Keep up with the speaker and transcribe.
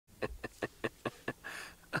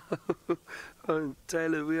Oh,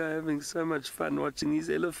 Taylor, we are having so much fun watching these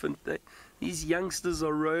elephants. These youngsters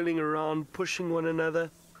are rolling around, pushing one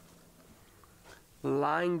another,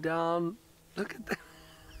 lying down. Look at that.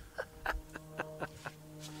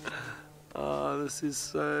 Oh, this is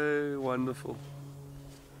so wonderful.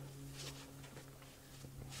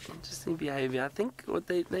 Interesting behavior. I think what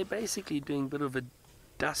they're basically doing a bit of a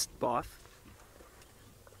dust bath.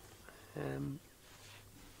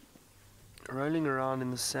 Rolling around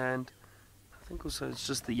in the sand. I think also it's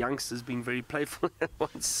just the youngsters being very playful and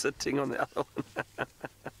one sitting on the other one.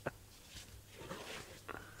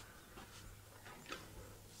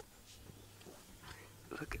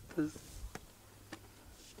 Look at this.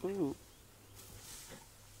 Ooh.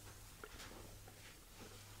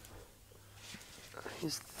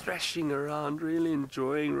 He's thrashing around, really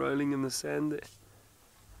enjoying rolling in the sand there.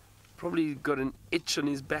 Probably got an itch on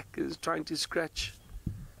his back, is trying to scratch.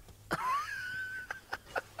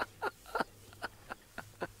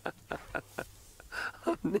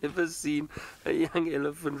 I've never seen a young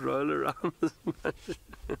elephant roll around this much.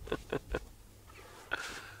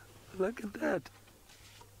 Look at that.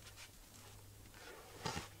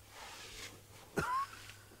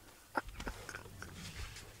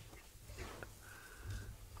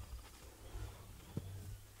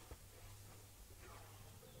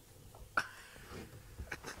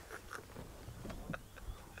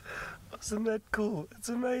 Isn't that cool? It's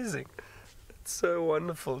amazing. It's so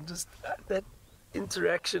wonderful. Just that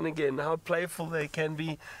interaction again, how playful they can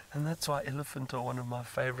be. And that's why elephants are one of my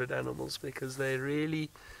favorite animals, because they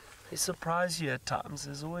surprise you at times.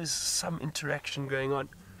 There's always some interaction going on.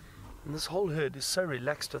 And this whole herd is so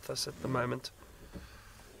relaxed with us at the moment.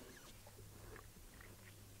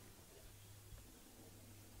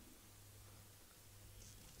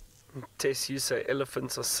 Tess, you say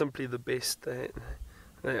elephants are simply the best.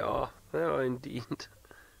 They are indeed.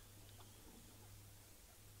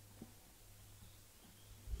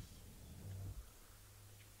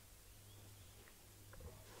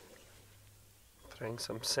 Throwing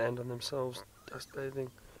some sand on themselves, dust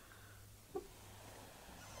bathing.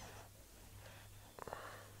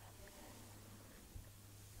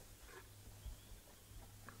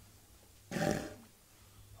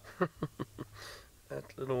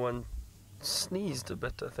 That little one sneezed a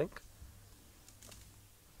bit, I think.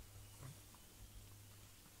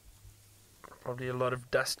 Probably a lot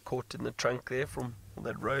of dust caught in the trunk there from all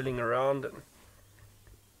that rolling around. And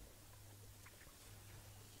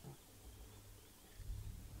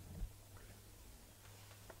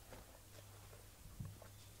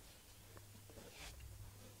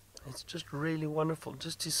it's just really wonderful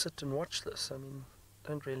just to sit and watch this. I mean,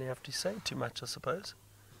 don't really have to say too much, I suppose.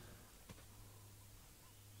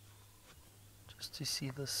 Just to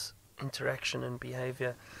see this interaction and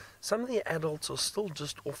behavior. Some of the adults are still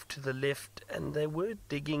just off to the left, and they were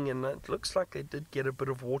digging, and it looks like they did get a bit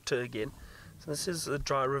of water again. So this is a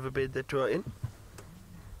dry riverbed that we're in.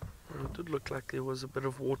 And it did look like there was a bit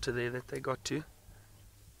of water there that they got to.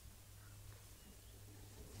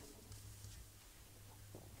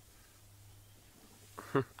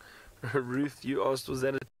 Ruth, you asked, was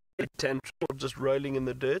that a tantrum or just rolling in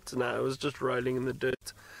the dirt? No, it was just rolling in the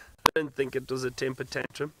dirt. I don't think it was a temper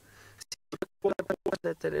tantrum.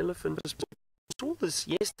 That elephant was saw this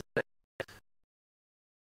yesterday,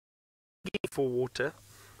 for water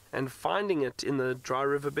and finding it in the dry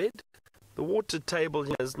riverbed. The water table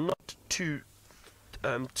here is not too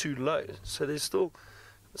low, so there's still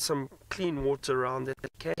some clean water around that they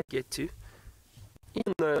can get to.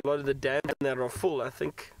 Even though a lot of the dams that are full, I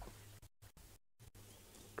think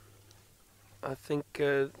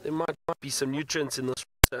there might be some nutrients in this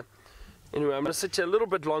water. Anyway, I'm going to sit here a little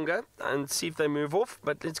bit longer and see if they move off,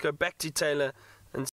 but let's go back to Taylor